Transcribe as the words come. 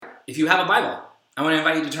if you have a Bible, I want to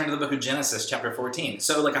invite you to turn to the book of Genesis, chapter 14.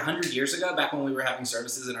 So like 100 years ago, back when we were having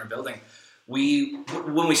services in our building,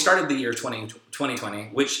 when we started the year 2020,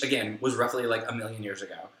 which again was roughly like a million years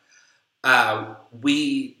ago,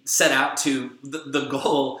 we set out to the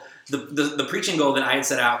goal, the preaching goal that I had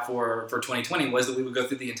set out for 2020 was that we would go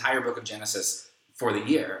through the entire book of Genesis for the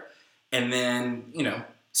year. And then,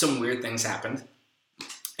 some weird things happened.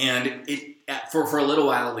 And for a little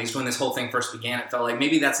while, at least, when this whole thing first began, it felt like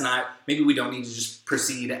maybe we don't need to just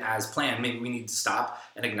proceed as planned. Maybe we need to stop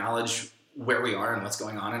and acknowledge where we are and what's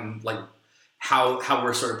going on and like how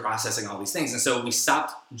we're sort of processing all these things. And so we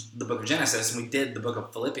stopped the book of Genesis and we did the book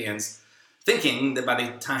of Philippians, thinking that by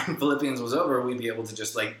the time Philippians was over, we'd be able to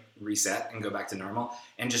just like reset and go back to normal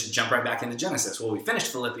and just jump right back into Genesis. Well, we finished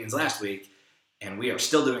Philippians last week and we are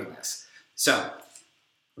still doing this. So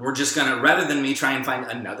we're just going to, rather than me try and find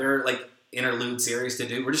another like interlude series to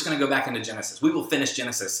do, we're just going to go back into Genesis. We will finish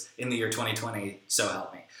Genesis in the year 2020, so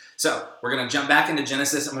help me. So we're going to jump back into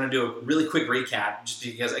Genesis. I'm going to do a really quick recap just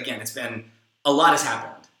because, again, a lot has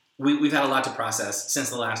happened. We've had a lot to process since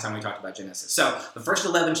the last time we talked about Genesis. So the first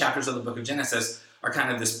 11 chapters of the book of Genesis are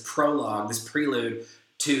kind of this prologue, this prelude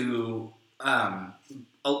to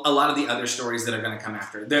a lot of the other stories that are going to come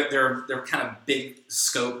after. They're kind of big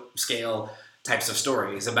scale types of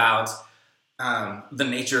stories about the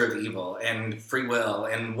nature of evil and free will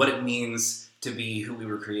and what it means to be who we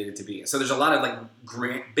were created to be. So there's a lot of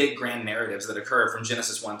like big grand narratives that occur from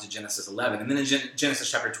Genesis 1 to Genesis 11. And then in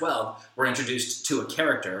Genesis chapter 12, we're introduced to a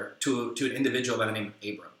character, to an individual by the name of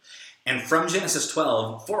Abram. And from Genesis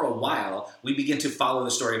 12, for a while, we begin to follow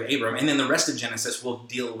the story of Abram. And then the rest of Genesis will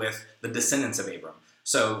deal with the descendants of Abram.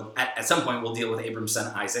 So at some point, we'll deal with Abram's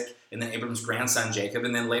son Isaac, and then Abram's grandson Jacob,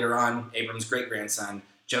 and then later on, Abram's great-grandson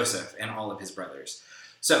Joseph and all of his brothers.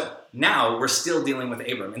 So now we're still dealing with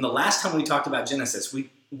Abram. And the last time we talked about Genesis, we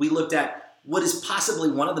looked at what is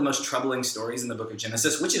possibly one of the most troubling stories in the book of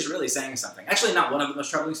Genesis, which is really saying something. Actually, not one of the most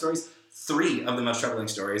troubling stories, 3 of the most troubling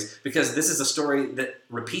stories, because this is a story that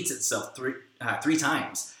repeats itself three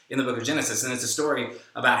times in the book of Genesis. And it's a story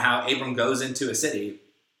about how Abram goes into a city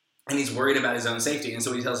and he's worried about his own safety. And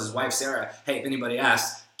so he tells his wife, Sarah, hey, if anybody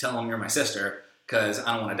asks, tell them you're my sister because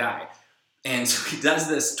I don't want to die. And so he does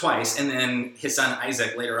this twice, and then his son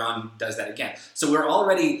Isaac later on does that again. So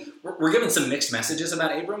we're given some mixed messages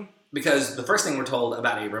about Abram, because the first thing we're told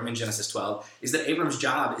about Abram in Genesis 12 is that Abram's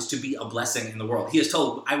job is to be a blessing in the world. He is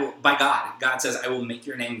told, by God says, I will make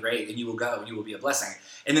your name great, and you will go, and you will be a blessing.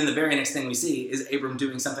 And then the very next thing we see is Abram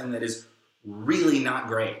doing something that is really not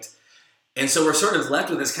great. And so we're sort of left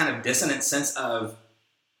with this kind of dissonant sense of,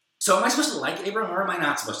 so am I supposed to like Abram or am I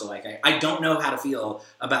not supposed to like him? I don't know how to feel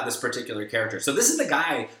about this particular character. So this is the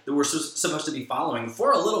guy that we're supposed to be following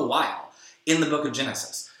for a little while in the book of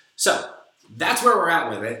Genesis. So that's where we're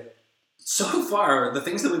at with it. So far, the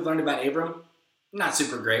things that we've learned about Abram, not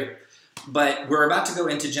super great. But we're about to go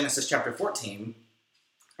into Genesis chapter 14,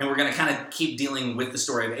 and we're going to kind of keep dealing with the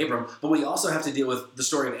story of Abram, but we also have to deal with the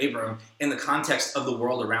story of Abram in the context of the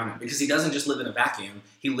world around him, because he doesn't just live in a vacuum.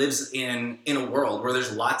 He lives in a world where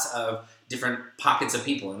there's lots of different pockets of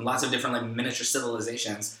people and lots of different like miniature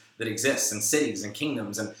civilizations that exist, and cities and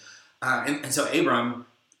kingdoms. And so Abram,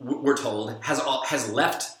 we're told, has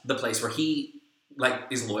left the place where he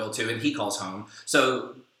is loyal to and he calls home.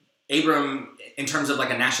 So Abram, in terms of like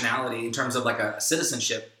a nationality, in terms of like a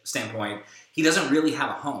citizenship standpoint, he doesn't really have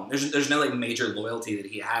a home. There's no like major loyalty that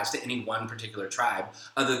he has to any one particular tribe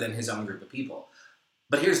other than his own group of people.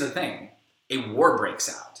 But here's the thing, a war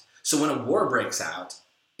breaks out. So when a war breaks out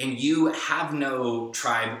and you have no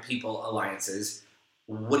tribe people alliances,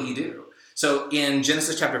 what do? So in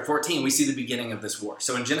Genesis chapter 14, we see the beginning of this war.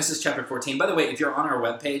 So in Genesis chapter 14, by the way, if you're on our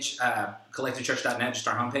webpage, collectedchurch.net, just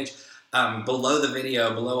our homepage, below the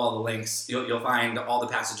video, below all the links, you'll find all the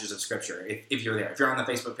passages of Scripture if you're there. If you're on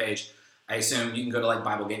the Facebook page, I assume you can go to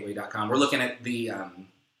BibleGateway.com. We're looking at the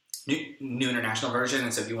New International Version,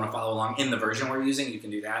 and so if you want to follow along in the version we're using, you can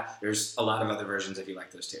do that. There's a lot of other versions if you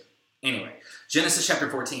like those too. Anyway, Genesis chapter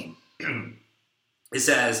 14. It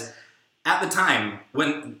says, at the time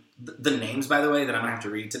when the names, by the way, that I'm going to have to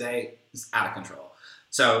read today is out of control.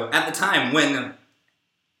 So at the time when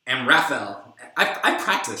Amraphel, I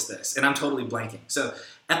practiced this, and I'm totally blanking. So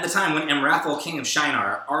at the time when Amraphel, king of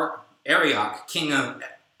Shinar, Arioch, king of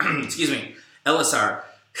Elasar,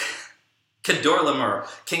 Kedorlaomer,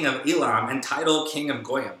 king of Elam, and Tidal, king of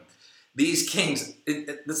Goyim. These kings,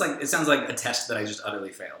 it sounds like a test that I just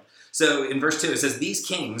utterly failed. So in verse 2, it says, these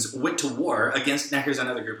kings went to war against, now here's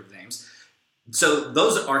another group of names. So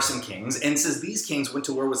those are some kings, and it says these kings went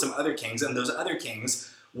to war with some other kings, and those other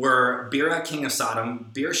kings were Bera, king of Sodom,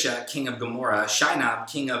 Birsha, king of Gomorrah, Shinab,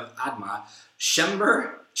 king of Admah,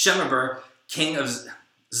 Shemeber, king of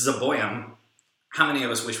Zeboim. How many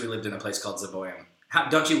of us wish we lived in a place called Zeboim?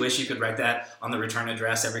 Don't you wish you could write that on the return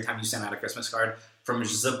address every time you sent out a Christmas card from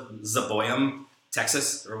Zeboim,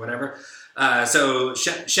 Texas, or whatever? So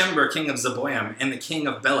Shemeber, king of Zeboim, and the king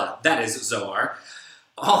of Bela, that is Zoar.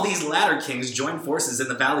 All these latter kings joined forces in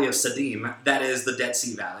the valley of Sadim, that is the Dead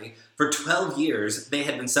Sea Valley. For 12 years, they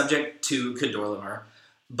had been subject to Kedorlaomer,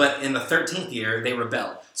 but in the 13th year, they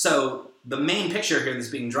rebelled. So the main picture here that's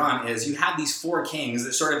being drawn is you have these 4 kings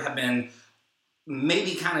that sort of have been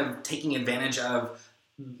maybe kind of taking advantage of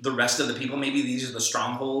the rest of the people. Maybe these are the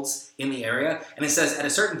strongholds in the area. And it says at a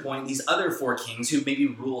certain point, these other 4 kings who maybe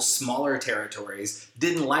rule smaller territories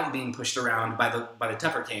didn't like being pushed around by the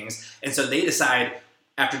tougher kings. And so they decide,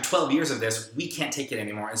 after 12 years of this, we can't take it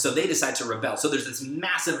anymore. And so they decide to rebel. So there's this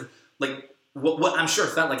massive, like, what I'm sure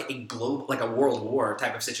felt like a world war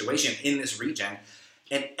type of situation in this region.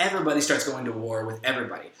 And everybody starts going to war with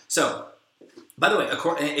everybody. So, by the way,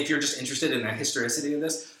 if you're just interested in the historicity of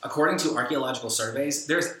this, according to archaeological surveys,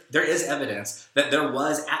 there is evidence that there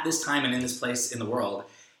was, at this time and in this place in the world,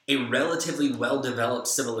 a relatively well-developed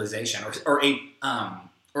civilization, or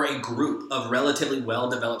a group of relatively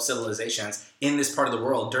well-developed civilizations in this part of the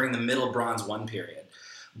world during the Middle Bronze 1 period.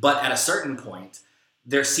 But at a certain point,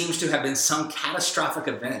 there seems to have been some catastrophic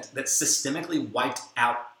event that systemically wiped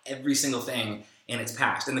out every single thing in its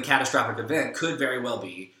past. And the catastrophic event could very well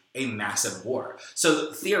be a massive war.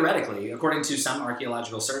 So theoretically, according to some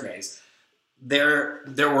archaeological surveys, there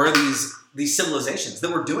were these civilizations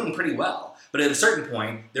that were doing pretty well. But at a certain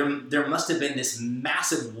point, there must have been this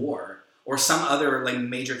massive war or some other like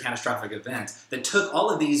major catastrophic event that took all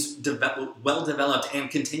of these well-developed and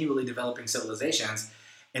continually developing civilizations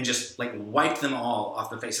and just like wiped them all off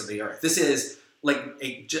the face of the earth. This is like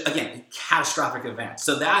a catastrophic event.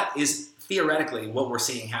 So that is theoretically what we're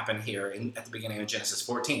seeing happen here at the beginning of Genesis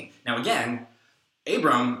 14. Now again,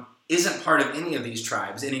 Abram isn't part of any of these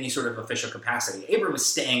tribes in any sort of official capacity. Abram is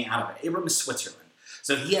staying out of it. Abram is Switzerland.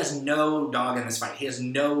 So he has no dog in this fight. He has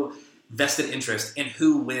no vested interest in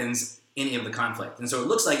who wins any of the conflict. And so it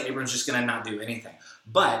looks like Abram's just going to not do anything.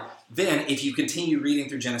 But then if you continue reading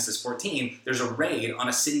through Genesis 14, there's a raid on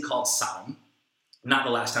a city called Sodom. Not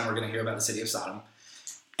the last time we're going to hear about the city of Sodom.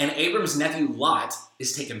 And Abram's nephew Lot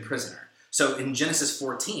is taken prisoner. So in Genesis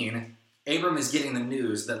 14, Abram is getting the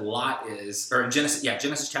news that Lot is, or in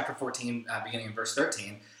Genesis chapter 14, beginning in verse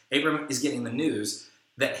 13, Abram is getting the news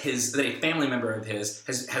that a family member of his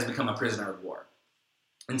has become a prisoner of war.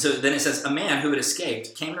 And so then it says, a man who had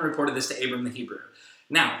escaped came and reported this to Abram the Hebrew.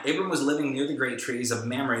 Now, Abram was living near the great trees of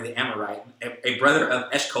Mamre the Amorite, a brother of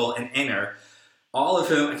Eshcol and Aner, all of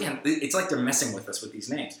whom, again, it's like they're messing with us with these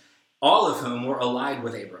names, all of whom were allied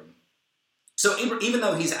with Abram. So even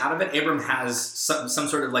though he's out of it, Abram has some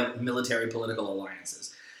sort of like military political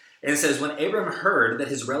alliances. And it says, when Abram heard that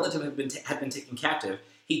his relative had been taken captive,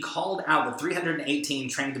 he called out the 318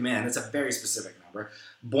 trained men, that's a very specific number,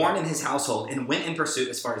 born in his household, and went in pursuit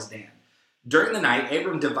as far as Dan. During the night,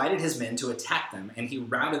 Abram divided his men to attack them, and he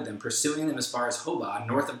routed them, pursuing them as far as Hobah,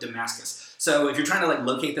 north of Damascus. So if you're trying to like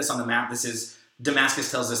locate this on the map,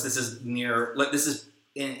 Damascus tells us this is near, like this is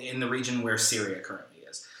in the region where Syria currently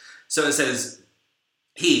is. So it says,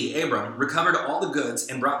 he, Abram, recovered all the goods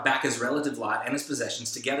and brought back his relative Lot and his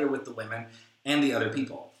possessions together with the women and the other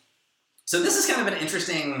people. So this is kind of an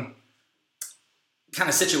interesting kind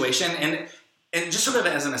of situation. And just sort of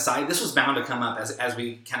as an aside, this was bound to come up as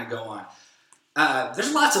we kind of go on.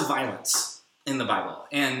 There's lots of violence in the Bible,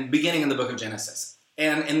 and beginning in the book of Genesis.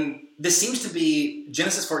 And this seems to be,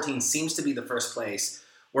 Genesis 14 seems to be the first place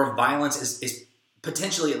where violence is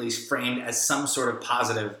potentially at least framed as some sort of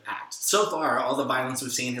positive act. So far, all the violence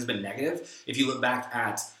we've seen has been negative. If you look back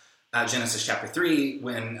at Genesis chapter 3,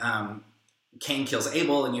 when Cain kills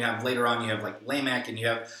Abel, and later on you have like Lamech, and you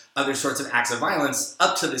have other sorts of acts of violence,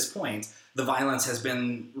 up to this point, the violence has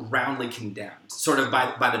been roundly condemned, sort of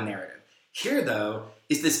by the narrative. Here, though,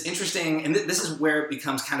 is this interesting, and this is where it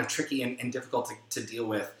becomes kind of tricky and difficult to deal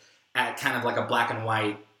with at kind of like a black and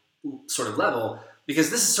white sort of level, because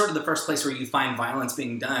this is sort of the first place where you find violence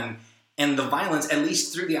being done, and the violence, at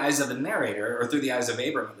least through the eyes of the narrator, or through the eyes of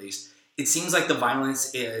Abram at least, it seems like the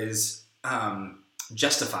violence is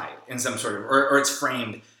justified in some sort of, or it's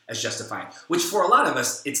framed as justified, which for a lot of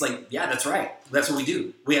us, it's like, yeah, that's right. That's what we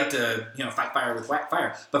do. We have to, fight fire with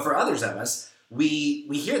fire. But for others of us, we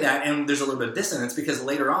hear that, and there's a little bit of dissonance because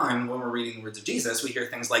later on, when we're reading the words of Jesus, we hear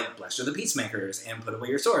things like, blessed are the peacemakers, and put away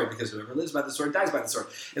your sword, because whoever lives by the sword dies by the sword.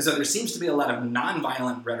 And so there seems to be a lot of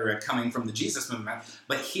nonviolent rhetoric coming from the Jesus movement,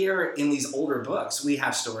 but here in these older books, we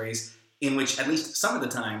have stories in which, at least some of the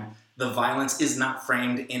time, the violence is not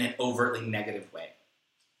framed in an overtly negative way.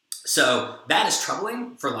 So that is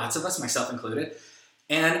troubling for lots of us, myself included.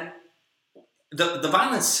 And the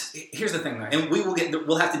violence, here's the thing though, and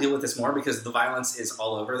we'll have to deal with this more because the violence is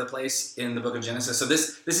all over the place in the book of Genesis. So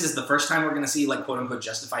this is the first time we're going to see like quote unquote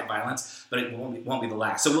justified violence, but it won't be the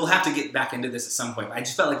last. So we'll have to get back into this at some point. I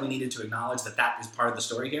just felt like we needed to acknowledge that is part of the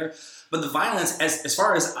story here. But the violence, as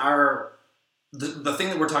far as the thing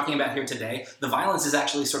that we're talking about here today, the violence is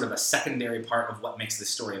actually sort of a secondary part of what makes this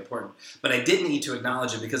story important. But I did need to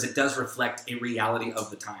acknowledge it because it does reflect a reality of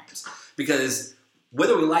the times. Because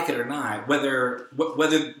whether we like it or not, whether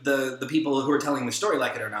the people who are telling the story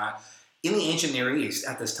like it or not, in the ancient Near East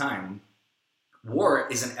at this time, war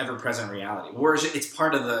is an ever-present reality. It's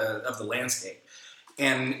part of the landscape.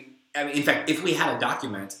 And I mean, in fact, if we had a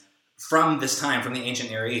document from this time, from the ancient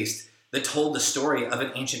Near East, that told the story of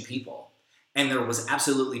an ancient people, and there was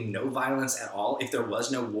absolutely no violence at all, if there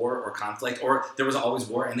was no war or conflict, or there was always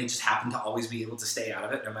war and they just happened to always be able to stay out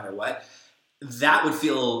of it no matter what, that would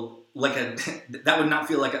feel like that would not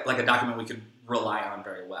feel like a document we could rely on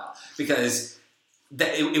very well, because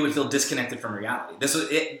it would feel disconnected from reality.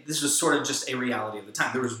 This was sort of just a reality of the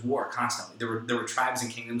time. There was war constantly. There were tribes and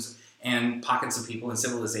kingdoms and pockets of people and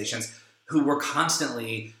civilizations who were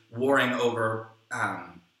constantly warring over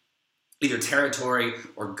either territory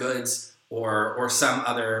or goods or some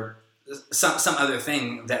other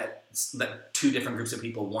thing that two different groups of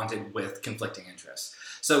people wanted with conflicting interests.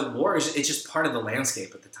 So war it's just part of the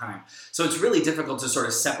landscape at the time. So it's really difficult to sort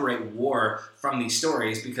of separate war from these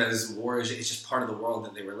stories because war is just part of the world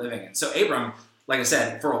that they were living in. So Abram, like I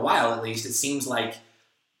said, for a while at least, it seems like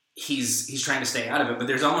he's trying to stay out of it, but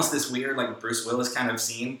there's almost this weird like Bruce Willis kind of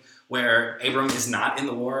scene where Abram is not in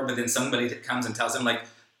the war, but then somebody comes and tells him like,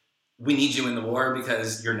 we need you in the war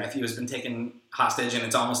because your nephew has been taken hostage, and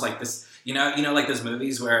it's almost like this, you know, like those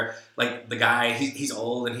movies where like the guy, he's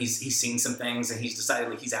old and he's seen some things and he's decided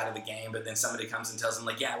like he's out of the game, but then somebody comes and tells him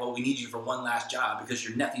like, yeah, well, we need you for one last job because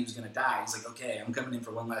your nephew's going to die. He's like, okay, I'm coming in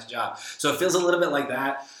for one last job. So it feels a little bit like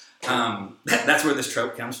that. That's where this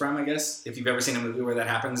trope comes from, I guess. If you've ever seen a movie where that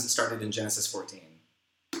happens, it started in Genesis 14.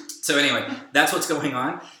 So anyway, that's what's going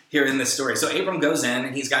on here in this story. So Abram goes in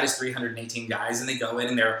and he's got his 318 guys, and they go in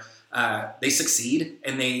and they succeed,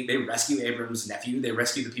 and they rescue Abram's nephew. They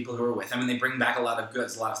rescue the people who are with him, and they bring back a lot of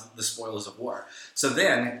goods, a lot of the spoils of war. So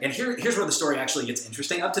then, and here's where the story actually gets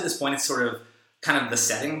interesting. Up to this point, it's sort of kind of the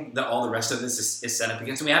setting that all the rest of this is set up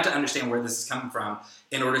against. And we have to understand where this is coming from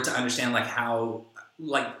in order to understand like how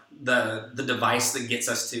like the device that gets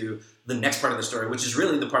us to the next part of the story, which is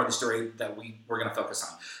really the part of the story that we're going to focus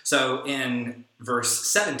on. So in verse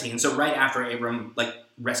 17, so right after Abram like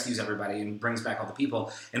rescues everybody and brings back all the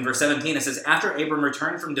people, in verse 17 it says, after Abram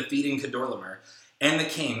returned from defeating Kedorlaomer and the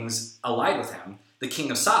kings allied with him, the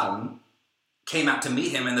king of Sodom came out to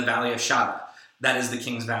meet him in the valley of Shada, that is the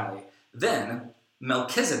king's valley. Then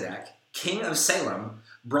Melchizedek, king of Salem,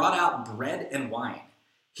 brought out bread and wine.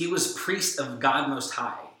 He was priest of God Most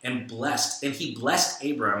High, and he blessed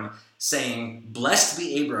Abram, saying, blessed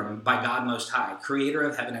be Abram by God Most High, creator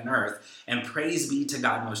of heaven and earth, and praise be to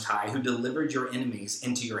God Most High, who delivered your enemies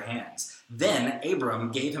into your hands. Then Abram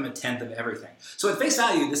gave him a tenth of everything. So at face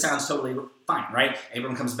value, this sounds totally fine, right?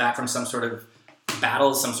 Abram comes back from some sort of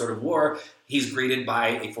battle, some sort of war. He's greeted by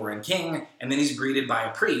a foreign king, and then he's greeted by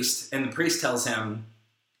a priest, and the priest tells him,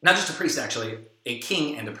 not just a priest actually, a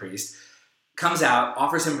king and a priest, comes out,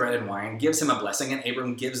 offers him bread and wine, gives him a blessing, and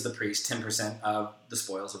Abram gives the priest 10% of the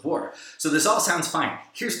spoils of war. So this all sounds fine.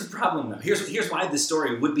 Here's the problem, though. Here's why this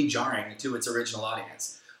story would be jarring to its original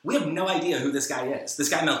audience. We have no idea who this guy is. This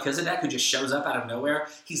guy Melchizedek, who just shows up out of nowhere,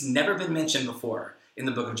 he's never been mentioned before in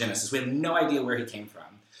the book of Genesis. We have no idea where he came from.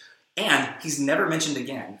 And he's never mentioned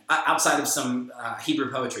again, outside of some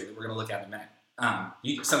Hebrew poetry that we're going to look at in a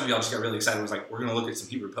minute. Some of y'all just got really excited. Was like, we're going to look at some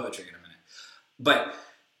Hebrew poetry in a minute. But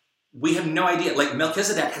we have no idea. Like,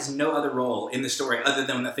 Melchizedek has no other role in the story other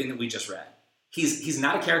than the thing that we just read. He's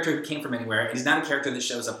not a character who came from anywhere, and he's not a character that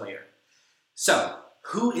shows up later. So,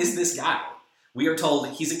 who is this guy? We are told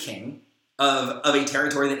he's a king of a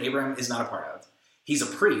territory that Abram is not a part of. He's a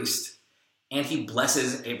priest, and he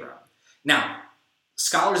blesses Abram. Now,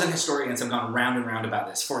 scholars and historians have gone round and round about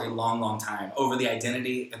this for a long, long time over the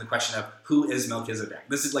identity and the question of who is Melchizedek.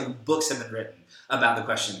 This is like books have been written about the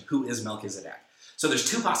question, who is Melchizedek? So there's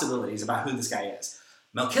two possibilities about who this guy is.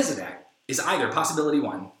 Melchizedek is either, possibility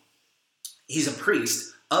one, he's a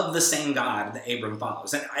priest of the same God that Abram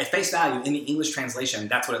follows. And at face value, in the English translation,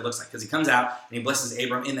 that's what it looks like, because he comes out and he blesses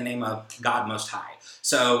Abram in the name of God Most High.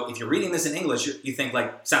 So if you're reading this in English, you think,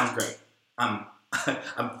 like, sounds great.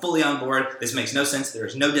 I'm fully on board. This makes no sense.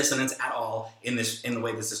 There's no dissonance at all in the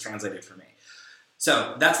way this is translated for me.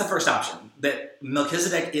 So that's the first option, that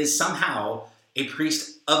Melchizedek is somehow a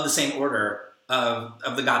priest of the same order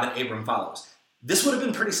of the God that Abram follows. This would have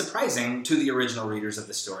been pretty surprising to the original readers of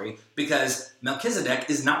the story, because Melchizedek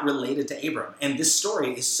is not related to Abram. And this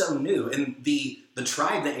story is so new, and the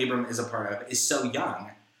tribe that Abram is a part of is so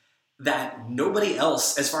young, that nobody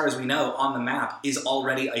else, as far as we know, on the map is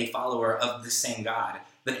already a follower of the same God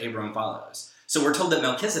that Abram follows. So we're told that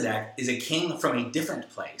Melchizedek is a king from a different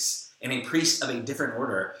place and a priest of a different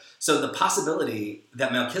order. So the possibility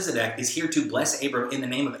that Melchizedek is here to bless Abram in the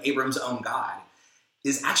name of Abram's own God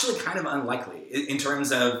is actually kind of unlikely in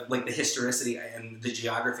terms of, like, the historicity and the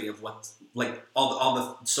geography of what's, like, all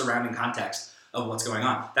the surrounding context of what's going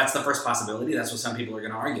on. That's the first possibility. That's what some people are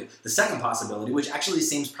going to argue. The second possibility, which actually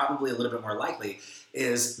seems probably a little bit more likely,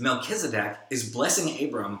 is Melchizedek is blessing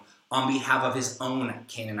Abram on behalf of his own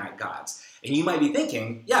Canaanite gods. And you might be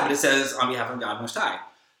thinking, yeah, but it says on behalf of God Most High.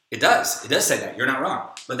 It does. It does say that. You're not wrong.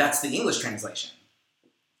 But that's the English translation.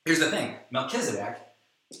 Here's the thing. Melchizedek,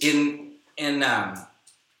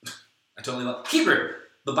 I totally love Hebrew.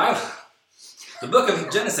 The Bible, the book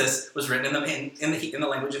of Genesis was written in the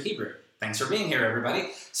language of Hebrew. Thanks for being here,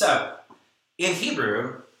 everybody. So, in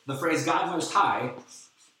Hebrew, the phrase God Most High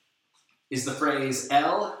is the phrase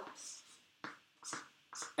El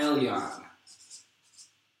Elyon.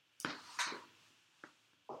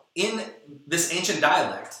 In this ancient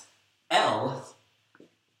dialect, El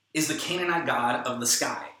is the Canaanite god of the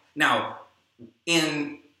sky. Now,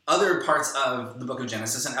 in other parts of the book of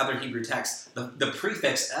Genesis and other Hebrew texts, the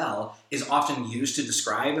prefix El is often used to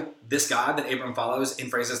describe this God that Abram follows in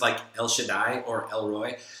phrases like El Shaddai or El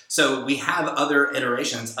Roy. So we have other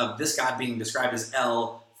iterations of this God being described as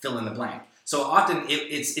El fill in the blank. So often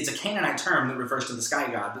it's a Canaanite term that refers to the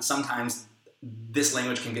sky god, but sometimes this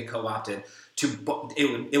language can get co-opted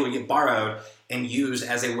it would get borrowed and used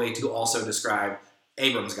as a way to also describe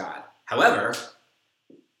Abram's God. However,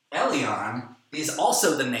 Elyon is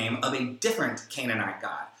also the name of a different Canaanite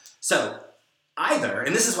god. So either,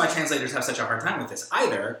 and this is why translators have such a hard time with this,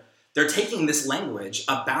 either they're taking this language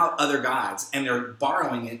about other gods and they're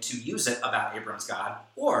borrowing it to use it about Abram's God,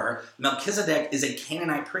 or Melchizedek is a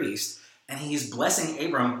Canaanite priest and he's blessing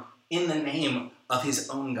Abram in the name of his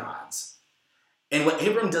own gods. And what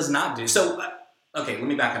Abram does not do, okay, let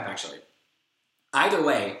me back up actually. Either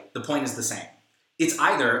way, the point is the same. It's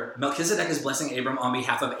either Melchizedek is blessing Abram on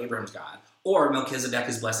behalf of Abram's God, or Melchizedek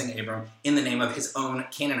is blessing Abram in the name of his own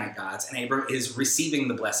Canaanite gods, and Abram is receiving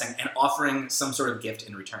the blessing and offering some sort of gift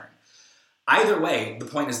in return. Either way, the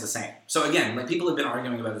point is the same. So again, like, people have been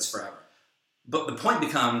arguing about this forever. But the point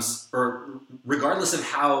becomes, or regardless of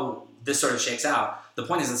how this sort of shakes out, the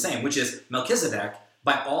point is the same, which is Melchizedek,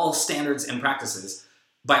 by all standards and practices,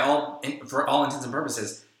 for all intents and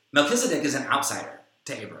purposes, Melchizedek is an outsider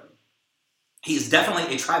to Abram. He is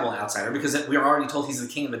definitely a tribal outsider because we are already told he's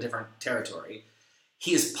the king of a different territory.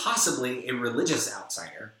 He is possibly a religious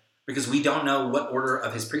outsider because we don't know what order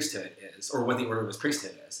of his priesthood is or what the order of his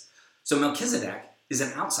priesthood is. So Melchizedek is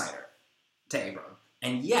an outsider to Abram.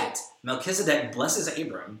 And yet, Melchizedek blesses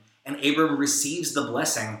Abram, and Abram receives the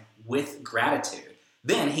blessing with gratitude.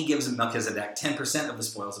 Then he gives Melchizedek 10% of the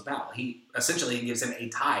spoils of battle. He gives him a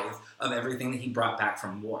tithe of everything that he brought back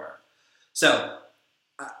from war. So,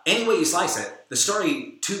 any way you slice it, the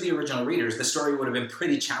story, to the original readers, the story would have been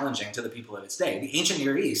pretty challenging to the people of its day. The ancient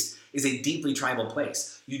Near East is a deeply tribal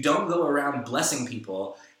place. You don't go around blessing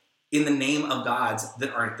people in the name of gods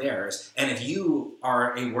that aren't theirs. And if you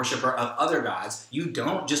are a worshiper of other gods, you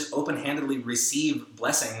don't just open-handedly receive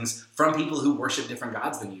blessings from people who worship different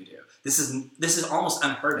gods than you do. This is almost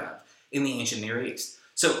unheard of in the ancient Near East.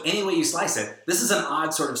 So any way you slice it, this is an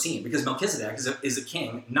odd sort of scene because Melchizedek is a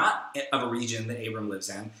king, not of a region that Abram lives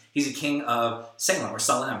in. He's a king of Salem or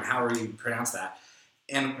Salem, however you pronounce that.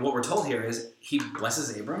 And what we're told here is he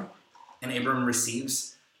blesses Abram, and Abram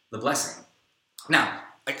receives the blessing. Now,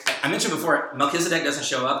 I mentioned before, Melchizedek doesn't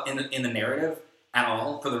show up in the narrative at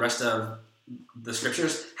all for the rest of the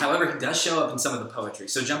scriptures. However, he does show up in some of the poetry.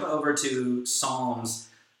 So jump over to Psalms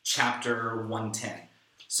chapter 110.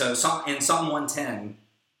 So in Psalm 110,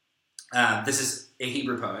 this is a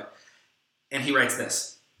Hebrew poet, and he writes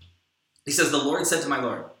this. He says, "The Lord said to my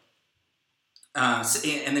Lord," and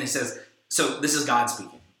then he says, so this is God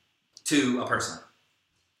speaking to a person.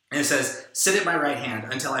 And it says, "Sit at my right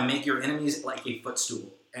hand until I make your enemies like a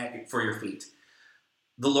footstool for your feet."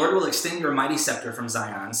 The Lord will extend your mighty scepter from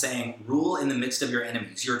Zion, saying, rule in the midst of your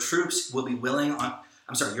enemies. Your troops will be willing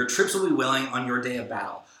on your day of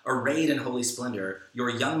battle. Arrayed in holy splendor, your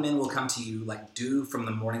young men will come to you like dew from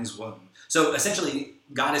the morning's womb. So essentially,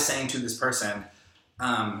 God is saying to this person,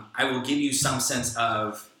 I will give you some sense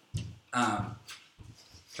of,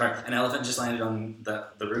 sorry, an elephant just landed on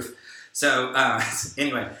the roof. So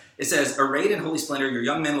anyway, it says, arrayed in holy splendor, your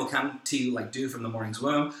young men will come to you like dew from the morning's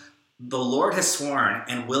womb. The Lord has sworn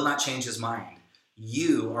and will not change his mind.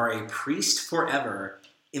 You are a priest forever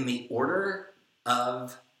in the order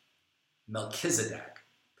of Melchizedek.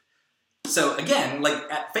 So again,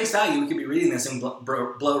 like at face value, we could be reading this and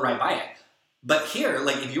blow right by it. But here,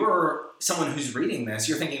 like if you're someone who's reading this,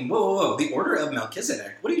 you're thinking, whoa, the order of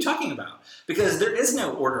Melchizedek? What are you talking about? Because there is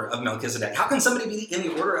no order of Melchizedek. How can somebody be in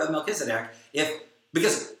the order of Melchizedek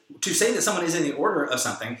because to say that someone is in the order of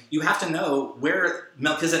something, you have to know where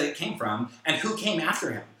Melchizedek came from and who came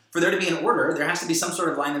after him. For there to be an order, there has to be some sort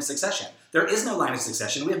of line of succession. There is no line of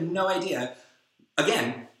succession. We have no idea,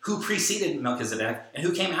 again, who preceded Melchizedek and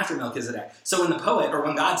who came after Melchizedek. So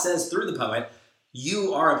when God says through the poet,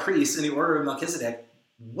 you are a priest in the order of Melchizedek,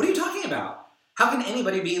 what are you talking about? How can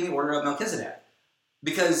anybody be in the order of Melchizedek?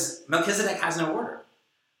 Because Melchizedek has no order.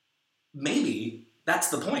 Maybe that's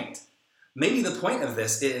the point. Maybe the point of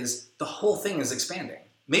this is the whole thing is expanding.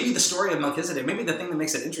 Maybe the story of Melchizedek, maybe the thing that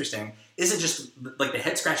makes it interesting isn't just like the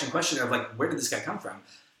head-scratching question of like, where did this guy come from?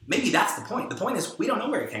 Maybe that's the point. The point is we don't know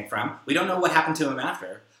where he came from. We don't know what happened to him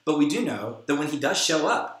after. But we do know that when he does show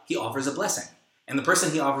up, he offers a blessing. And the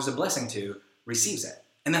person he offers a blessing to receives it.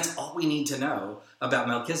 And that's all we need to know about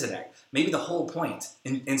Melchizedek. Maybe the whole point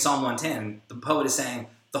in Psalm 110, the poet is saying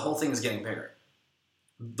the whole thing is getting bigger.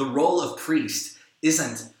 The role of priest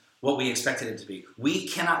isn't what we expected it to be. We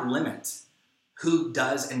cannot limit who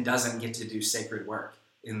does and doesn't get to do sacred work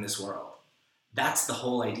in this world. That's the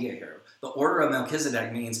whole idea here. The order of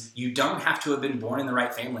Melchizedek means you don't have to have been born in the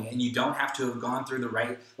right family, and you don't have to have gone through the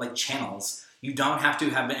right channels. You don't have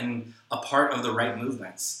to have been a part of the right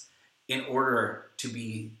movements in order to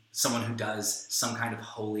be someone who does some kind of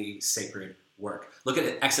holy, sacred work. Look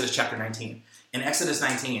at Exodus chapter 19. In Exodus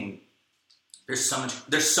 19, there's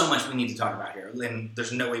so much we need to talk about here, and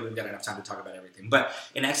there's no way we've got enough time to talk about everything. But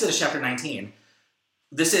in Exodus chapter 19,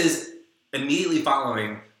 this is immediately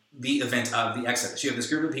following the event of the Exodus. You have this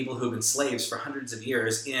group of people who have been slaves for hundreds of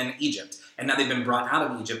years in Egypt, and now they've been brought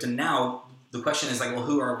out of Egypt, and now the question is like, well,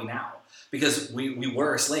 who are we now? Because we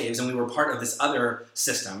were slaves, and we were part of this other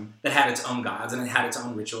system that had its own gods, and it had its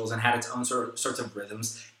own rituals, and had its own sorts of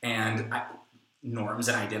rhythms, and norms,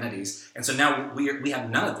 and identities. And so now we have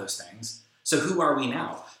none of those things. So who are we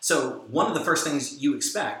now? So one of the first things you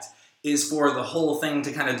expect is for the whole thing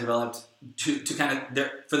to kind of develop,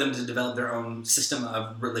 for them to develop their own system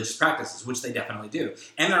of religious practices, which they definitely do,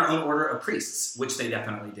 and their own order of priests, which they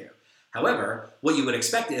definitely do. However, what you would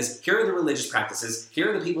expect is, here are the religious practices,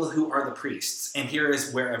 here are the people who are the priests, and here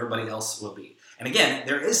is where everybody else will be. And again,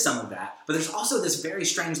 there is some of that, but there's also this very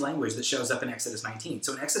strange language that shows up in Exodus 19.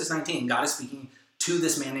 So in Exodus 19, God is speaking to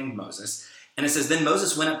this man named Moses, and it says, then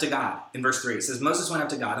Moses went up to God. In verse 3, it says, Moses went up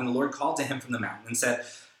to God, and the Lord called to him from the mountain and said,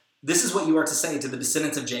 this is what you are to say to the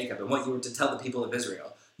descendants of Jacob, and what you are to tell the people of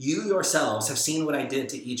Israel. You yourselves have seen what I did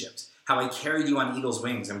to Egypt, how I carried you on eagle's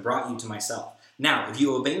wings and brought you to myself. Now, if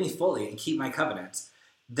you obey me fully and keep my covenant,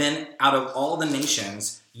 then out of all the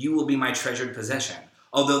nations, you will be my treasured possession.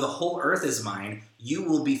 Although the whole earth is mine, you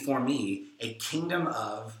will be for me a kingdom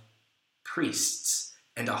of priests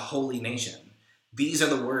and a holy nation. These are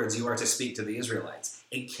the words you are to speak to the Israelites.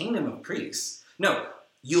 A kingdom of priests. No,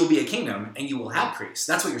 you will be a kingdom and you will have priests.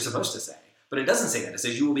 That's what you're supposed to say. But it doesn't say that. It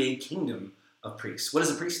says you will be a kingdom of priests. What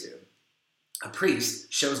does a priest do? A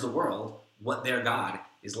priest shows the world what their God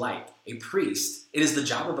is like. A priest, it is the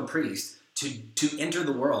job of a priest to enter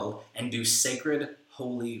the world and do sacred,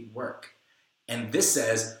 holy work. And this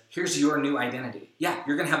says, here's your new identity. Yeah,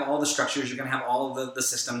 you're going to have all the structures, you're going to have all the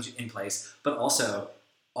systems in place, but also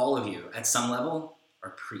all of you, at some level,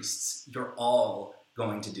 are priests. You're all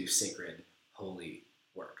going to do sacred, holy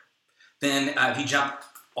work. Then if you jump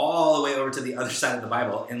all the way over to the other side of the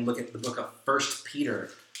Bible and look at the book of 1 Peter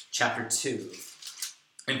chapter 2.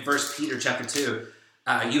 In 1 Peter chapter 2,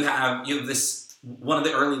 you have this one of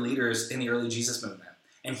the early leaders in the early Jesus movement,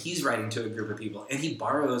 and he's writing to a group of people, and he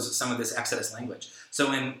borrows some of this Exodus language.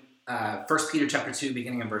 So in 1 Peter chapter 2,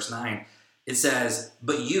 beginning in verse 9, it says,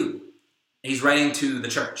 but you, he's writing to the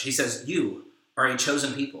church, he says, you are a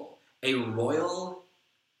chosen people, a royal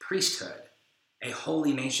priesthood, a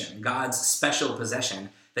holy nation, God's special possession,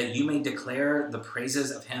 that you may declare the praises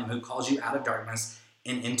of him who calls you out of darkness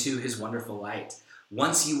and into his wonderful light.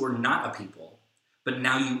 Once you were not a people, but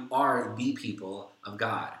now you are the people of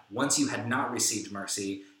God. Once you had not received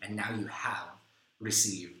mercy, and now you have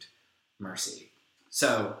received mercy.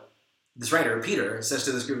 So this writer, Peter, says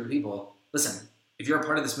to this group of people, listen, if you're a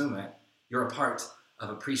part of this movement, you're a part of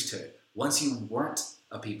a priesthood. Once you weren't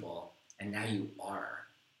a people, and now you are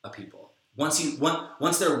a people. Once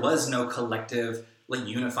there was no collective, like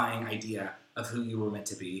unifying idea of who you were meant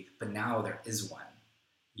to be, but now there is one.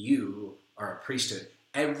 You are a priesthood.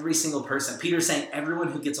 Every single person, Peter's saying,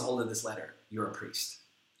 everyone who gets a hold of this letter, you're a priest.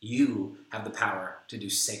 You have the power to do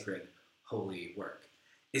sacred, holy work.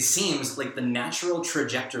 It seems like the natural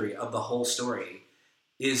trajectory of the whole story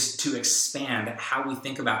is to expand how we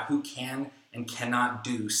think about who can and cannot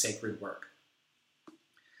do sacred work.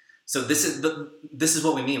 So this is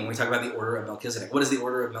what we mean when we talk about the order of Melchizedek. What is the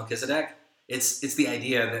order of Melchizedek? It's the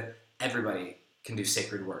idea that everybody can do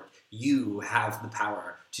sacred work. You have the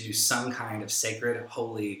power to do some kind of sacred,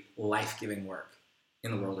 holy, life-giving work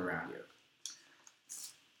in the world around you.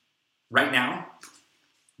 Right now,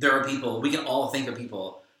 there are people, we can all think of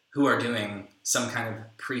people who are doing some kind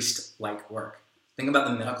of priest-like work. Think about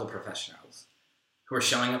the medical professionals who are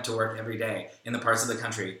showing up to work every day in the parts of the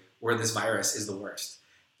country where this virus is the worst.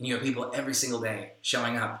 And you have people every single day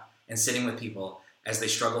showing up and sitting with people as they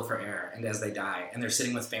struggle for air and as they die. And they're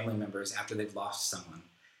sitting with family members after they've lost someone.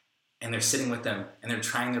 And they're sitting with them and they're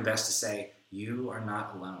trying their best to say, you are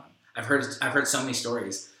not alone. I've heard so many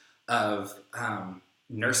stories of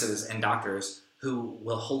nurses and doctors who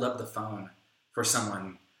will hold up the phone for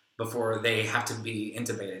someone before they have to be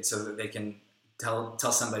intubated so that they can tell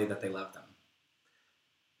somebody that they love them.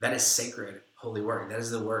 That is sacred, holy work. That is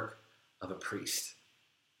the work of a priest.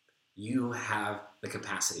 You have the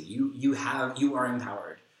capacity. You are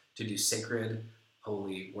empowered to do sacred,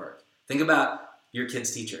 holy work. Think about your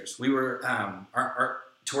kids' teachers. We were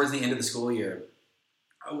towards the end of the school year,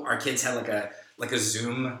 our kids had like a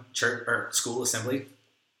Zoom church or school assembly,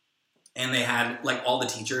 and they had like all the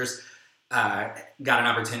teachers got an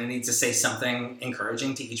opportunity to say something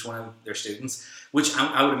encouraging to each one of their students, which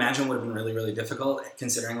I would imagine would have been really, really difficult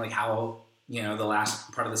considering like how the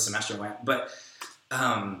last part of the semester went. But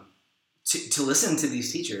to listen to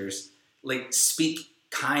these teachers like speak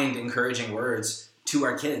kind, encouraging words to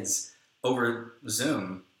our kids over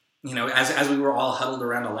Zoom, as we were all huddled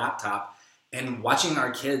around a laptop and watching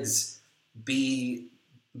our kids be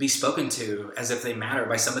spoken to as if they matter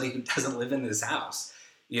by somebody who doesn't live in this house,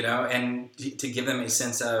 and to give them a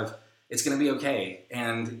sense of it's going to be okay.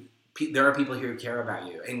 And there are people here who care about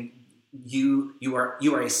you, and you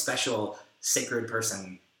are a special, sacred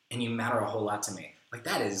person, and you matter a whole lot to me. Like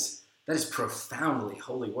that is profoundly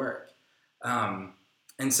holy work.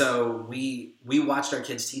 And so we watched our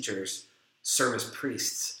kids' teachers serve as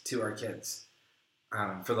priests to our kids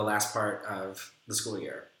for the last part of the school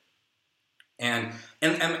year. And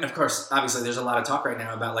of course, obviously, there's a lot of talk right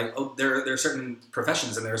now about like, there are certain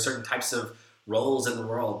professions and there are certain types of roles in the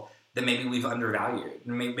world that maybe we've undervalued.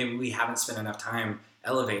 Maybe we haven't spent enough time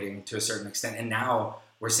elevating to a certain extent. And now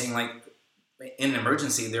we're seeing like in an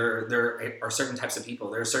emergency, there are certain types of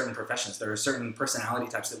people, there are certain professions, there are certain personality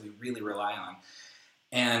types that we really rely on.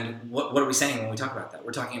 And what are we saying when we talk about that?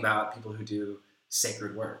 We're talking about people who do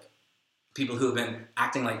sacred work, people who have been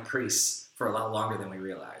acting like priests for a lot longer than we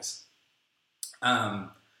realize.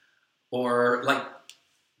 Or like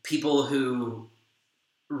people who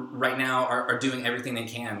right now are doing everything they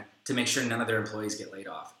can to make sure none of their employees get laid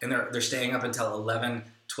off. And they're staying up until 11,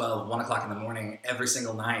 12, 1 o'clock in the morning every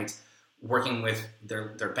single night, working with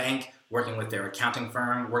their bank, working with their accounting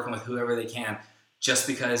firm, working with whoever they can, just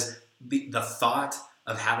because the thought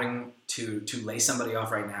of having to lay somebody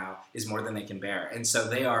off right now is more than they can bear. And so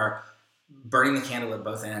they are burning the candle at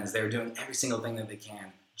both ends. They're doing every single thing that they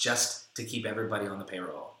can just to keep everybody on the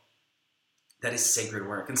payroll. That is sacred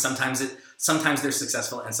work. And sometimes they're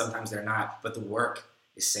successful and sometimes they're not, but the work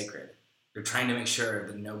is sacred. They're trying to make sure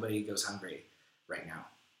that nobody goes hungry right now.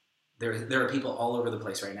 There are people all over the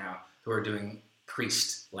place right now who are doing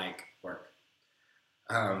priest-like work.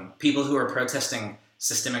 People who are protesting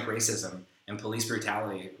systemic racism and police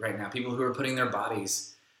brutality right now. People who are putting their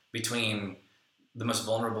bodies between the most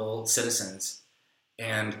vulnerable citizens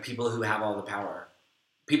and people who have all the power.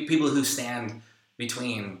 People who stand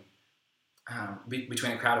between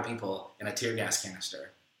a crowd of people and a tear gas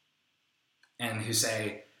canister, and who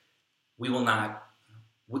say, "We will not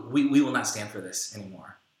stand for this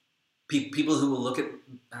anymore." People who will look at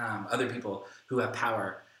other people who have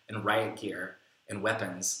power and riot gear and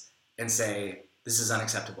weapons and say, "This is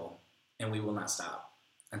unacceptable, and we will not stop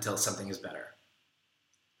until something is better."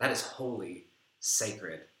 That is holy,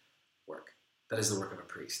 sacred work. That is the work of a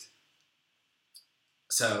priest.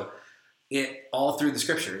 So all through the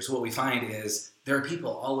scriptures, what we find is there are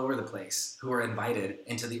people all over the place who are invited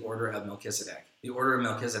into the order of Melchizedek. The order of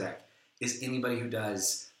Melchizedek is anybody who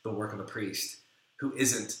does the work of a priest, who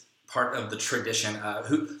isn't part of the tradition,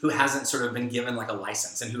 who hasn't sort of been given like a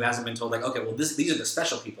license, and who hasn't been told like, okay, well, these are the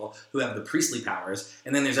special people who have the priestly powers,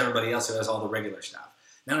 and then there's everybody else who has all the regular stuff.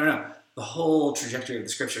 No. The whole trajectory of the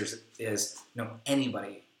scriptures is,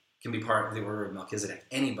 anybody can be part of the order of Melchizedek.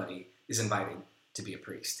 Anybody is invited to be a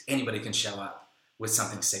priest. Anybody can show up with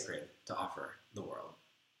something sacred to offer the world.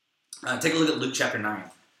 Take a look at Luke chapter 9.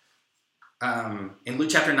 In Luke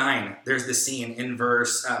chapter 9, there's this scene in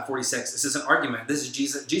verse 46. This is an argument. This is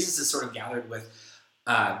Jesus. Jesus is sort of gathered with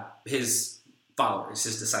his followers,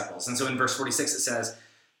 his disciples. And so in verse 46 it says,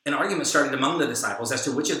 an argument started among the disciples as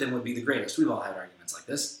to which of them would be the greatest. We've all had arguments like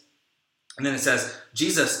this. And then it says,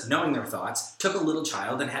 Jesus, knowing their thoughts, took a little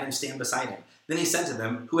child and had him stand beside him. Then he said to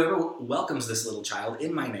them, whoever welcomes this little child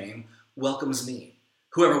in my name welcomes me.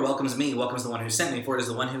 Whoever welcomes me welcomes the one who sent me, for it is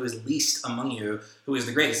the one who is least among you who is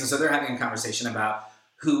the greatest. And so they're having a conversation about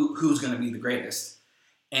who's going to be the greatest.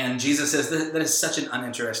 And Jesus says that is such an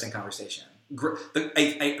uninteresting conversation.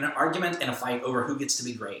 An argument and a fight over who gets to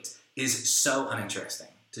be great is so uninteresting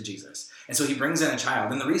to Jesus. And so he brings in a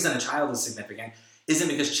child. And the reason a child is significant isn't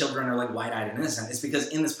because children are like wide-eyed and innocent. It's because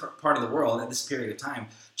in this part of the world, at this period of time,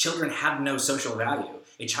 children have no social value.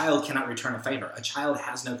 A child cannot return a favor. A child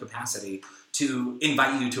has no capacity to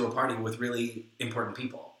invite you to a party with really important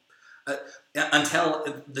people. Until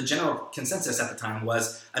the general consensus at the time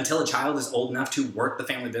was, until a child is old enough to work the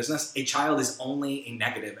family business, a child is only a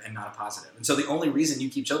negative and not a positive. And so the only reason you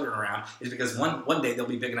keep children around is because one day they'll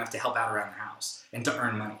be big enough to help out around the house and to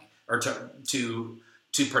earn money or to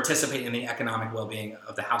participate in the economic well-being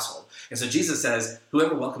of the household. And so Jesus says,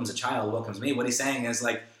 whoever welcomes a child welcomes me. What he's saying is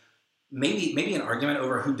like, maybe an argument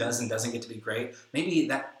over who does and doesn't get to be great, maybe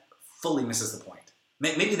that fully misses the point.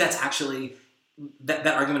 Maybe that's actually, that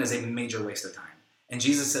argument is a major waste of time. And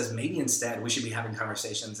Jesus says, maybe instead we should be having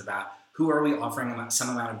conversations about who are we offering some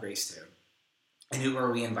amount of grace to, and who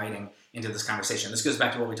are we inviting into this conversation. This goes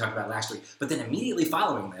back to what we talked about last week. But then immediately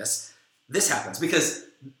following this happens, because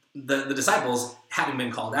the disciples, having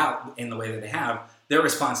been called out in the way that they have, their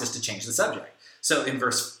response is to change the subject. So in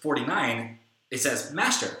verse 49, it says,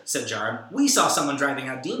 Master, said John, we saw someone driving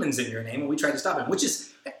out demons in your name, and we tried to stop him, which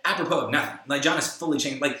is apropos of nothing. Like, John is fully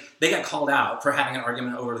changed. Like, they got called out for having an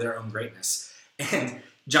argument over their own greatness. And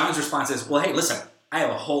John's response is, well, hey, listen, I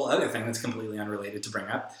have a whole other thing that's completely unrelated to bring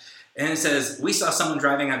up. And it says, we saw someone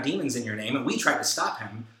driving out demons in your name, and we tried to stop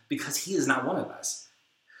him because he is not one of us.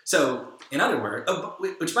 So, in other words,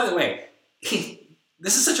 which, by the way,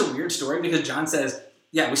 this is such a weird story, because John says,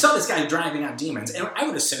 yeah, we saw this guy driving out demons. And I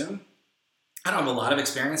would assume, I don't have a lot of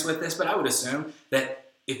experience with this, but I would assume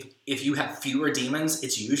that if you have fewer demons,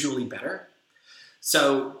 it's usually better.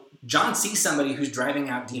 So John sees somebody who's driving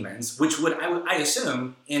out demons, which I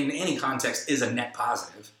assume in any context is a net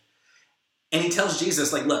positive. And he tells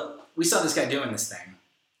Jesus, like, look, we saw this guy doing this thing,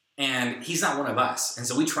 and he's not one of us. And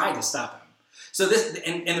so we tried to stop him. So this,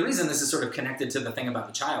 and the reason this is sort of connected to the thing about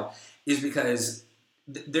the child is because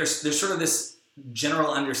there's sort of this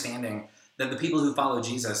general understanding that the people who follow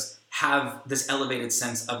Jesus have this elevated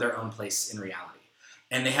sense of their own place in reality.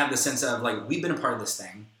 And they have the sense of, like, we've been a part of this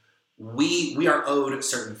thing. We are owed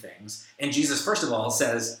certain things. And Jesus, first of all,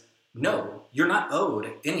 says, no, you're not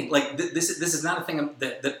owed any. Like, this is not a thing,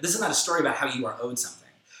 this is not a story about how you are owed something.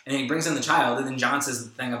 And then he brings in the child, and then John says the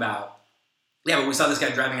thing about, yeah, but we saw this guy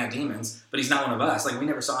driving out demons, but he's not one of us. Like, we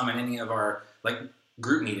never saw him in any of our, like,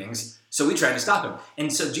 group meetings, so we tried to stop him.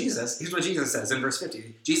 And so Jesus, here's what Jesus says in verse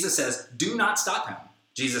 50. Jesus says, do not stop him.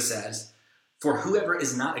 Jesus says, for whoever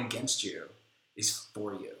is not against you is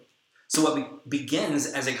for you. So what begins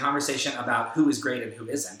as a conversation about who is great and who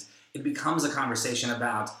isn't, it becomes a conversation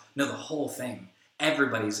about, no, the whole thing.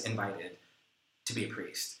 Everybody's invited to be a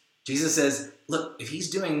priest. Jesus says, look, if he's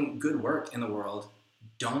doing good work in the world,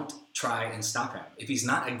 don't try and stop him. If he's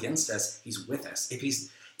not against us, he's with us. If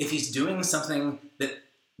he's doing something that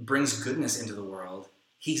brings goodness into the world,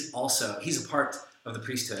 he's a part of the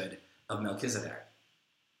priesthood of Melchizedek.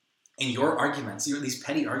 And your arguments, these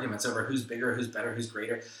petty arguments over who's bigger, who's better, who's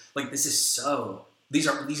greater, like, this is so, these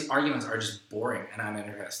arguments are just boring and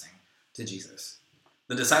uninteresting to Jesus.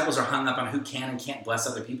 The disciples are hung up on who can and can't bless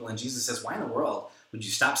other people, and Jesus says, why in the world would you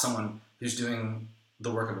stop someone who's doing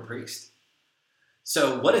the work of a priest?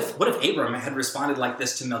 So what if Abram had responded like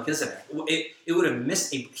this to Melchizedek? He would have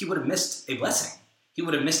missed a blessing. He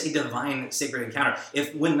would have missed a divine sacred encounter.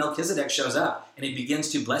 If when Melchizedek shows up and he begins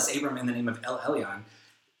to bless Abram in the name of El Elyon,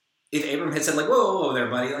 if Abram had said, like, whoa there,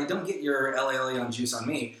 buddy, like, don't get your El Elyon juice on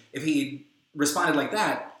me. If he responded like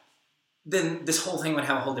that, then this whole thing would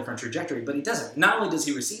have a whole different trajectory, but he doesn't. Not only does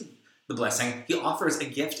he receive the blessing, he offers a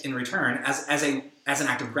gift in return as an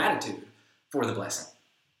act of gratitude for the blessing.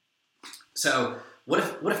 So what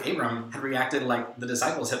if Abram had reacted like the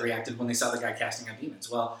disciples had reacted when they saw the guy casting out demons?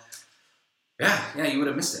 Well, yeah, you would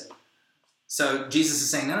have missed it. So Jesus is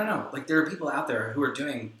saying, no. Like, there are people out there who are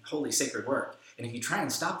doing holy, sacred work. And if you try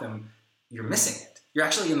and stop them, you're missing it. You're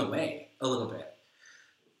actually in the way a little bit.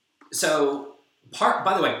 So, part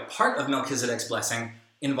of Melchizedek's blessing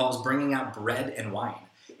involves bringing out bread and wine.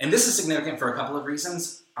 And this is significant for a couple of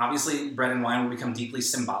reasons. Obviously, bread and wine will become deeply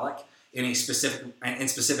symbolic in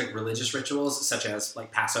specific religious rituals, such as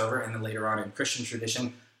like Passover, and then later on in Christian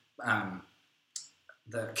tradition,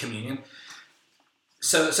 the communion.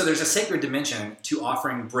 So there's a sacred dimension to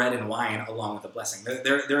offering bread and wine along with the blessing.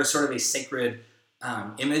 There is sort of a sacred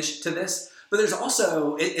image to this, but it's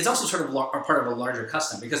also sort of a part of a larger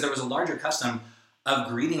custom, because there was a larger custom of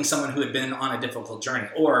greeting someone who had been on a difficult journey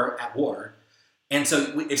or at war. And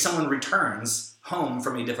so if someone returns home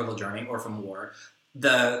from a difficult journey or from war,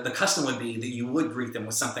 the custom would be that you would greet them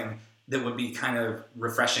with something that would be kind of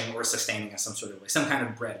refreshing or sustaining in some sort of way, some kind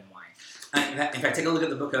of bread and wine. In fact, take a look at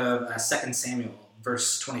the book of 2 Samuel,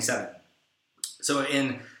 verse 27. So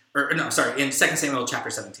in 2 Samuel chapter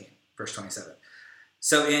 17, verse 27.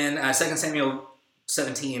 So in 2 Samuel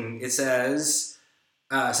 17, it says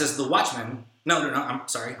the watchman, I'm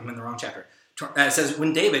sorry, I'm in the wrong chapter. It says,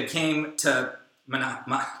 when David came to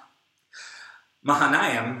Mahanaim,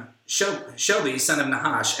 Shobi, son of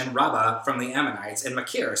Nahash, and Rabbah from the Ammonites, and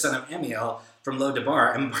Machir, son of Amiel, from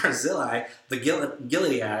Lo-Debar, and Barzillai, the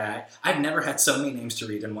Gileadite. I've never had so many names to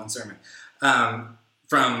read in one sermon.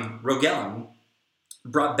 From Rogelim,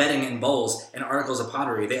 brought bedding and bowls and articles of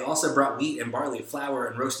pottery. They also brought wheat and barley, flour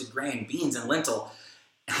and roasted grain, beans and lentil,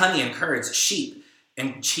 honey and curds, sheep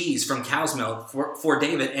and cheese from cow's milk for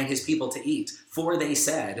David and his people to eat. For they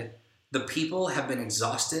said, the people have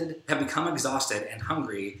become exhausted and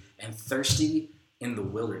hungry and thirsty in the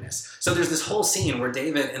wilderness. So there's this whole scene where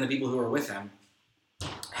David and the people who are with him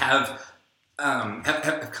have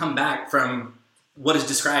come back from what is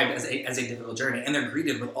described as a difficult journey, and they're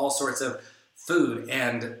greeted with all sorts of food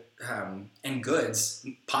and goods,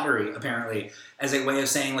 pottery apparently, as a way of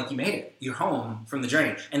saying, like, you made it, you're home from the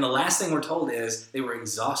journey. And the last thing we're told is they were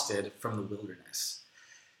exhausted from the wilderness.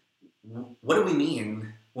 What do we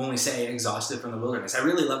mean when we say exhausted from the wilderness? I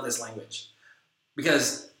really love this language,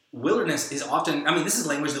 because wilderness is often, this is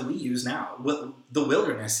language that we use now. The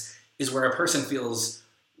wilderness is where a person feels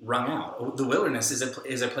wrung out. The wilderness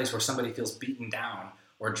is a place where somebody feels beaten down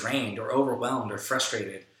or drained or overwhelmed or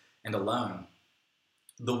frustrated and alone.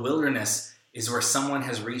 The wilderness is where someone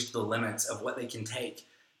has reached the limits of what they can take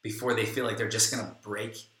before they feel like they're just going to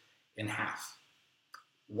break in half.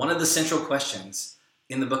 One of the central questions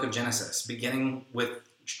in the book of Genesis, beginning with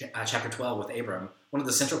chapter 12 with Abram, one of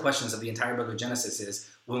the central questions of the entire book of Genesis is,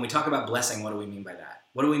 when we talk about blessing, what do we mean by that?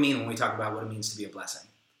 What do we mean when we talk about what it means to be a blessing?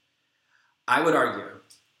 I would argue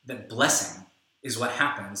that blessing is what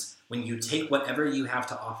happens when you take whatever you have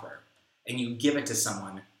to offer and you give it to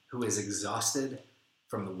someone who is exhausted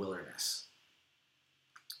from the wilderness.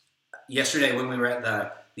 Yesterday, when we were at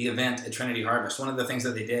the event at Trinity Harvest, one of the things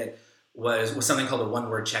that they did was something called a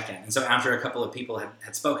one-word check-in. And so after a couple of people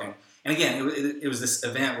had spoken, and again, it was this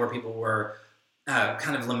event where people were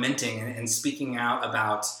kind of lamenting and speaking out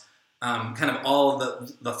about kind of all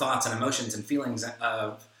the thoughts and emotions and feelings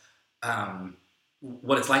of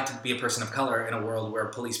what it's like to be a person of color in a world where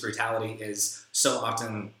police brutality is so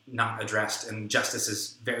often not addressed and justice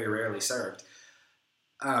is very rarely served.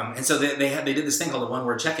 And so they did this thing called a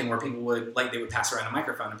one-word check-in, where people would, like, they would pass around a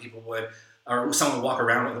microphone, and people would, or someone would walk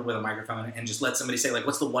around with a microphone and just let somebody say, like,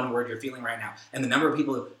 what's the one word you're feeling right now? And the number of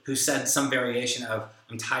people who said some variation of,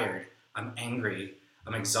 I'm tired, I'm angry,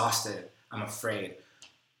 I'm exhausted, I'm afraid.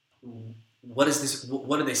 What is this?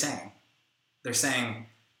 What are they saying? They're saying,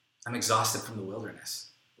 I'm exhausted from the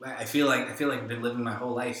wilderness. I feel like I've been living my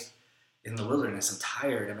whole life in the wilderness. I'm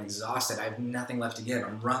tired, I'm exhausted, I have nothing left to give,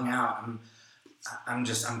 I'm wrung out,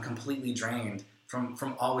 I'm completely drained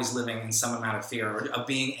from always living in some amount of fear, or of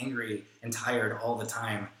being angry and tired all the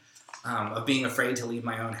time, of being afraid to leave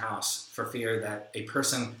my own house for fear that a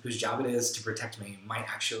person whose job it is to protect me might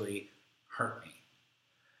actually hurt me.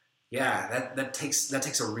 Yeah, that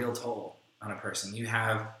takes a real toll on a person. We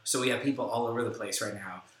have people all over the place right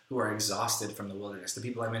now who are exhausted from the wilderness. The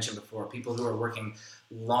people I mentioned before, people who are working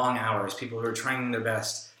long hours, people who are trying their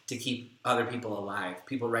best to keep other people alive,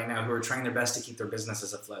 people right now who are trying their best to keep their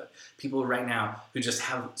businesses afloat, people right now who just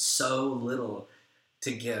have so little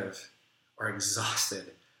to give, are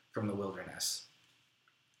exhausted from the wilderness.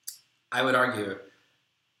 I would argue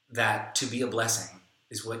that to be a blessing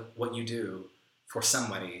is what you do for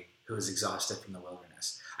somebody who is exhausted from the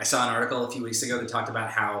wilderness. I saw an article a few weeks ago that talked about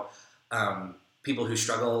how people who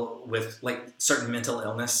struggle with like certain mental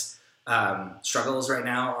illness struggles right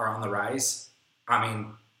now are on the rise. I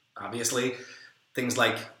mean, obviously, things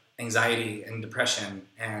like anxiety and depression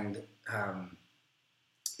and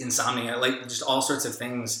insomnia, like just all sorts of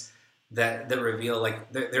things that reveal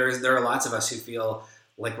like there are lots of us who feel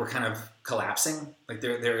like we're kind of collapsing. Like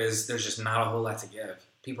there's just not a whole lot to give.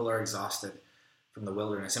 People are exhausted from the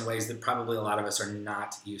wilderness in ways that probably a lot of us are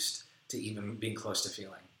not used to even being close to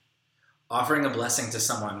feeling. Offering a blessing to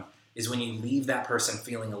someone is when you leave that person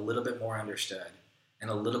feeling a little bit more understood and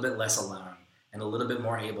a little bit less alone and a little bit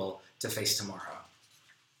more able to face tomorrow.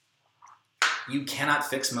 You cannot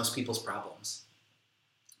fix most people's problems,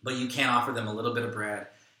 but you can offer them a little bit of bread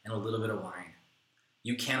and a little bit of wine.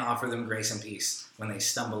 You can offer them grace and peace when they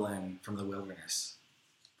stumble in from the wilderness.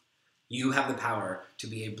 You have the power to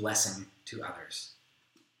be a blessing to others.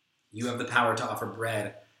 You have the power to offer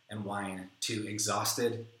bread and wine to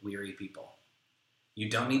exhausted, weary people. You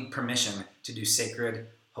don't need permission to do sacred,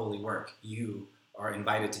 holy work. You are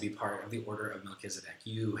invited to be part of the order of Melchizedek.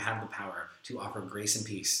 You have the power to offer grace and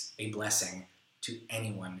peace, a blessing to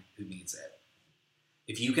anyone who needs it.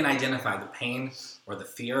 If you can identify the pain or the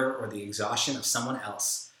fear or the exhaustion of someone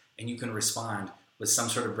else, and you can respond with some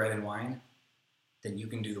sort of bread and wine, then you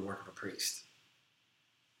can do the work of a priest.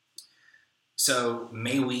 So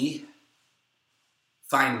may we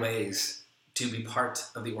find ways to be part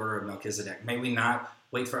of the order of Melchizedek. May we not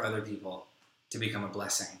wait for other people to become a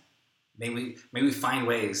blessing. May we find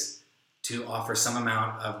ways to offer some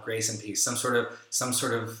amount of grace and peace, some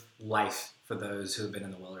sort of life for those who have been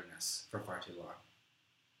in the wilderness for far too long.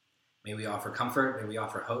 May we offer comfort. May we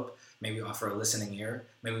offer hope. May we offer a listening ear.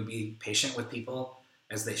 May we be patient with people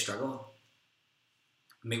as they struggle.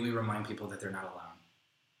 May we remind people that they're not alone.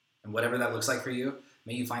 And whatever that looks like for you,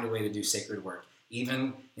 may you find a way to do sacred work.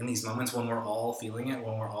 Even in these moments when we're all feeling it,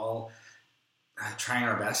 when we're all trying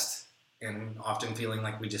our best and often feeling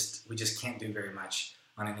like we just can't do very much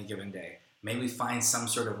on any given day. May we find some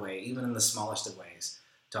sort of way, even in the smallest of ways,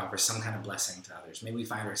 to offer some kind of blessing to others. May we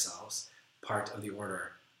find ourselves part of the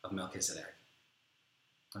order of Melchizedek.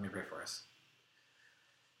 Let me pray for us.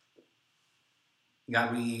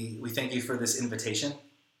 God, we thank you for this invitation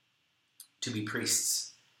to be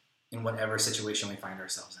priests in whatever situation we find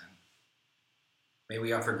ourselves in. May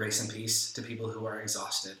we offer grace and peace to people who are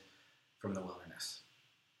exhausted from the wilderness.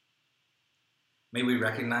 May we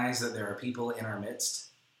recognize that there are people in our midst.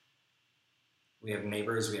 We have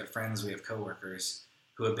neighbors, we have friends, we have coworkers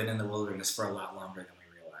who have been in the wilderness for a lot longer than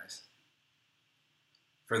we realize.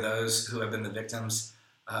 For those who have been the victims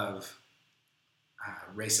of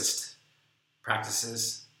racist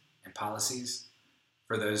practices and policies,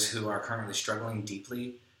 for those who are currently struggling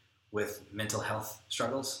deeply with mental health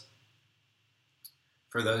struggles,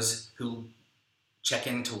 for those who check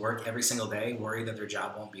into work every single day, worried that their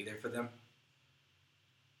job won't be there for them,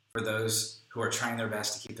 for those who are trying their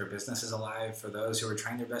best to keep their businesses alive, for those who are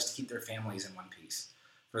trying their best to keep their families in one piece,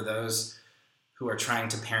 for those who are trying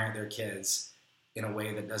to parent their kids in a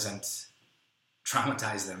way that doesn't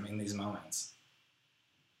traumatize them in these moments.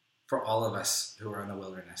 For all of us who are in the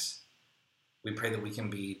wilderness, we pray that we can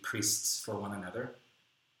be priests for one another.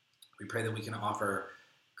 We pray that we can offer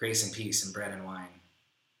grace and peace and bread and wine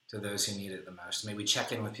to those who need it the most. May we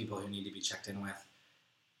check in with people who need to be checked in with.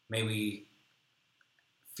 May we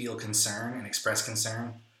feel concern and express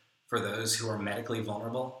concern for those who are medically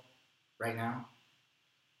vulnerable right now.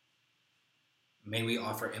 May we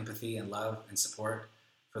offer empathy and love and support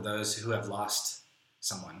for those who have lost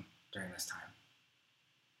someone during this time.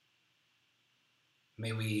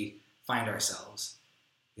 May we find ourselves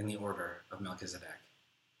in the order of Melchizedek.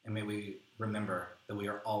 And may we remember that we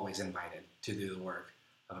are always invited to do the work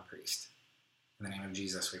of a priest. In the name of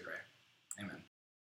Jesus we pray. Amen.